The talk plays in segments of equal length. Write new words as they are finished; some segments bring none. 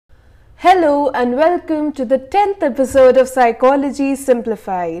Hello and welcome to the 10th episode of Psychology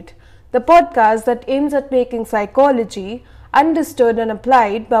Simplified, the podcast that aims at making psychology understood and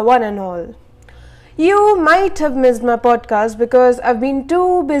applied by one and all. You might have missed my podcast because I've been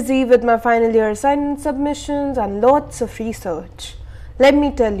too busy with my final year assignment submissions and lots of research. Let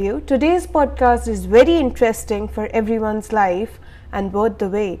me tell you, today's podcast is very interesting for everyone's life and worth the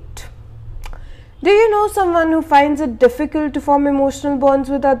wait. Do you know someone who finds it difficult to form emotional bonds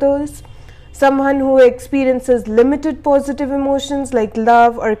with others? Someone who experiences limited positive emotions like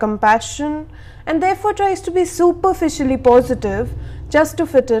love or compassion and therefore tries to be superficially positive just to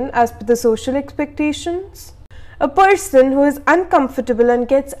fit in as per the social expectations? A person who is uncomfortable and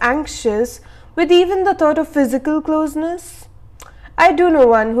gets anxious with even the thought of physical closeness? I do know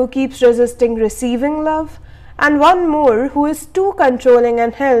one who keeps resisting receiving love, and one more who is too controlling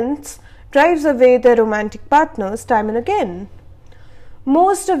and hence drives away their romantic partners time and again.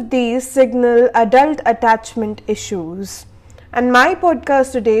 Most of these signal adult attachment issues, and my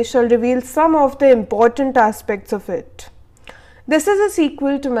podcast today shall reveal some of the important aspects of it. This is a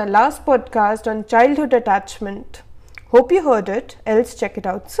sequel to my last podcast on childhood attachment. Hope you heard it, else check it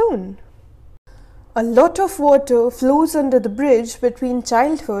out soon. A lot of water flows under the bridge between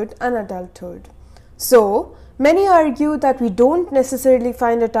childhood and adulthood. So, many argue that we don't necessarily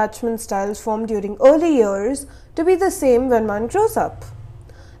find attachment styles formed during early years to be the same when one grows up.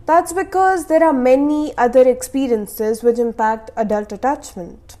 That's because there are many other experiences which impact adult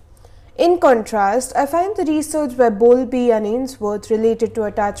attachment. In contrast, I find the research by Bowlby and Ainsworth related to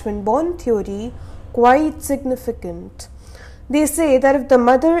attachment bond theory quite significant. They say that if the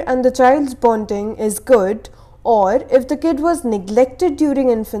mother and the child's bonding is good, or if the kid was neglected during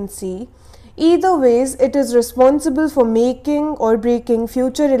infancy, either ways it is responsible for making or breaking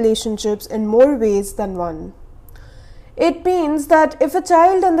future relationships in more ways than one. It means that if a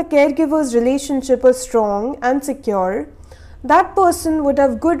child and the caregiver's relationship are strong and secure, that person would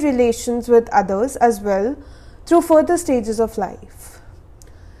have good relations with others as well through further stages of life.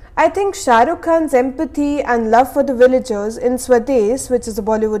 I think Shah Rukh Khan's empathy and love for the villagers in Swades, which is a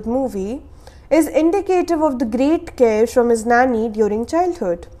Bollywood movie, is indicative of the great care from his nanny during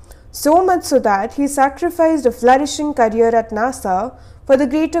childhood. So much so that he sacrificed a flourishing career at NASA for the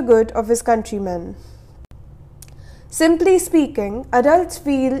greater good of his countrymen. Simply speaking, adults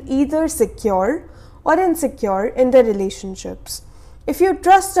feel either secure or insecure in their relationships. If you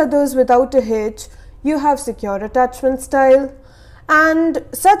trust others without a hitch, you have secure attachment style, and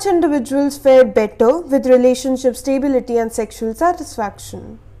such individuals fare better with relationship stability and sexual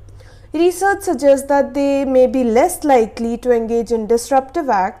satisfaction. Research suggests that they may be less likely to engage in disruptive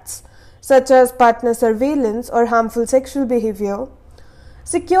acts such as partner surveillance or harmful sexual behavior.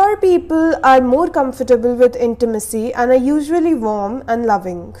 Secure people are more comfortable with intimacy and are usually warm and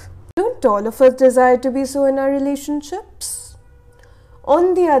loving. Don't all of us desire to be so in our relationships?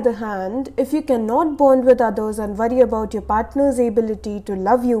 On the other hand, if you cannot bond with others and worry about your partner's ability to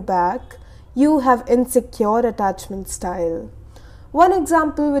love you back, you have insecure attachment style. One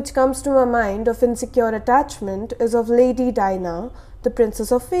example which comes to my mind of insecure attachment is of Lady Diana, the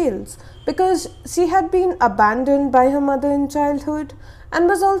Princess of Wales, because she had been abandoned by her mother in childhood and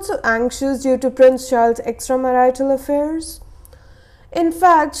was also anxious due to Prince Charles' extramarital affairs. In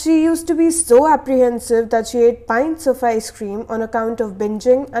fact, she used to be so apprehensive that she ate pints of ice cream on account of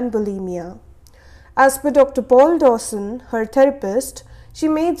binging and bulimia. As per Dr. Paul Dawson, her therapist, she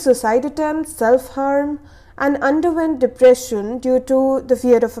made suicide attempts, self-harm, and underwent depression due to the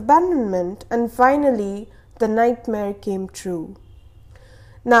fear of abandonment, and finally, the nightmare came true.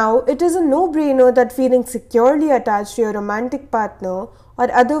 Now, it is a no-brainer that feeling securely attached to your romantic partner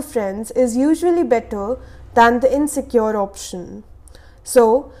or other friends is usually better than the insecure option.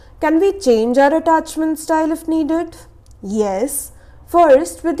 So, can we change our attachment style if needed? Yes.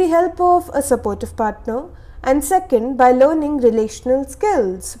 First, with the help of a supportive partner, and second, by learning relational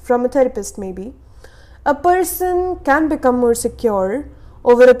skills from a therapist maybe. A person can become more secure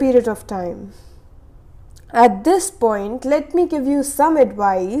over a period of time. At this point, let me give you some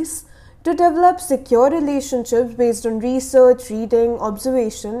advice to develop secure relationships based on research, reading,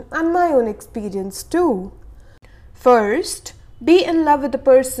 observation, and my own experience too. First, be in love with the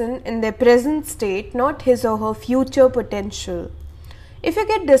person in their present state, not his or her future potential. If you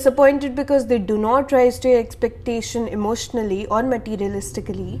get disappointed because they do not rise to your expectation emotionally or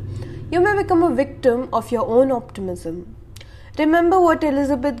materialistically, you may become a victim of your own optimism. Remember what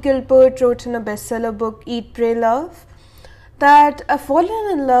Elizabeth Gilbert wrote in a bestseller book, Eat, Pray, Love? That I've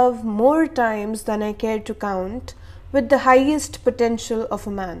fallen in love more times than I care to count with the highest potential of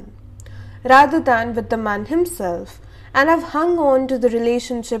a man, rather than with the man himself, and have hung on to the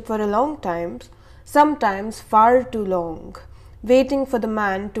relationship for a long time, sometimes far too long, waiting for the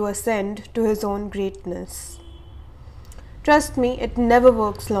man to ascend to his own greatness. Trust me, it never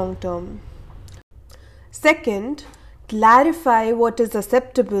works long term. Second, clarify what is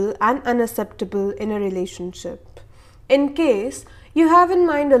acceptable and unacceptable in a relationship. In case you have in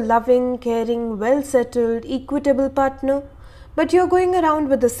mind a loving, caring, well-settled, equitable partner, but you're going around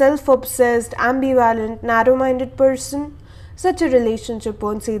with a self-obsessed, ambivalent, narrow-minded person, such a relationship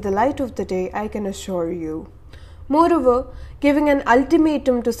won't see the light of the day, I can assure you. Moreover, giving an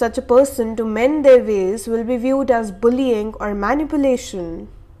ultimatum to such a person to mend their ways will be viewed as bullying or manipulation.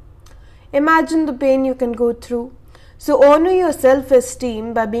 Imagine the pain you can go through. So honor your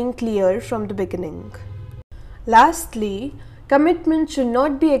self-esteem by being clear from the beginning. Lastly, commitment should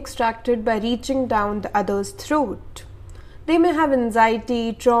not be extracted by reaching down the other's throat. They may have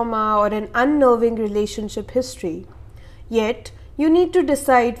anxiety, trauma, or an unnerving relationship history. Yet, you need to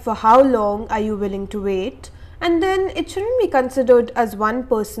decide for how long are you willing to wait, and then it shouldn't be considered as one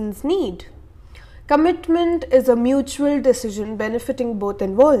person's need. Commitment is a mutual decision benefiting both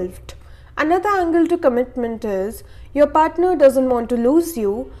involved. Another angle to commitment is your partner doesn't want to lose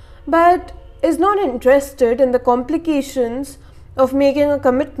you, but is not interested in the complications of making a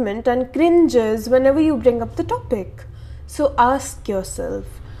commitment and cringes whenever you bring up the topic. So ask yourself,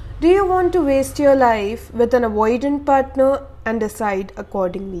 do you want to waste your life with an avoidant partner, and decide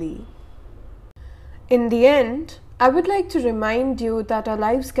accordingly. In the end, I would like to remind you that our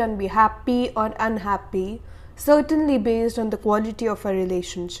lives can be happy or unhappy, certainly based on the quality of our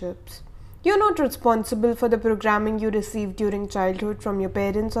relationships. You're not responsible for the programming you received during childhood from your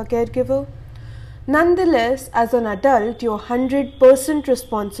parents or caregiver. Nonetheless, as an adult, you're 100%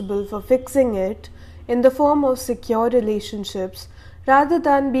 responsible for fixing it in the form of secure relationships rather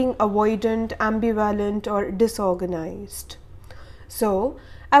than being avoidant, ambivalent, or disorganized. So,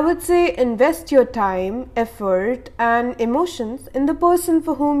 I would say invest your time, effort, and emotions in the person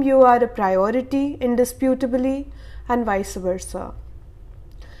for whom you are a priority, indisputably, and vice versa.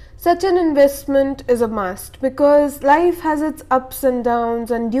 Such an investment is a must because life has its ups and downs,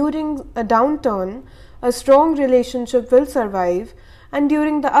 and during a downturn, a strong relationship will survive, and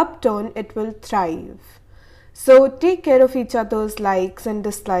during the upturn, it will thrive. So take care of each other's likes and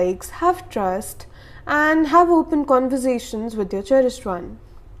dislikes, have trust, and have open conversations with your cherished one.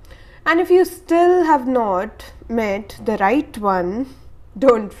 And if you still have not met the right one,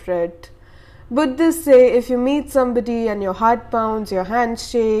 don't fret. Buddhists say if you meet somebody and your heart pounds, your hands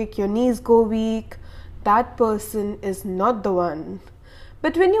shake, your knees go weak, that person is not the one.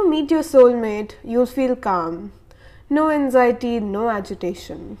 But when you meet your soulmate, you'll feel calm. No anxiety, no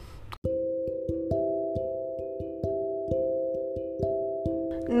agitation.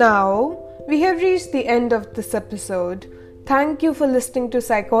 Now, we have reached the end of this episode. Thank you for listening to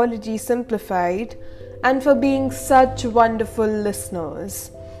Psychology Simplified and for being such wonderful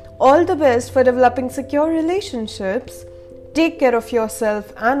listeners. All the best for developing secure relationships. Take care of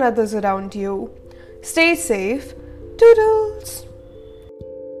yourself and others around you. Stay safe. Toodles!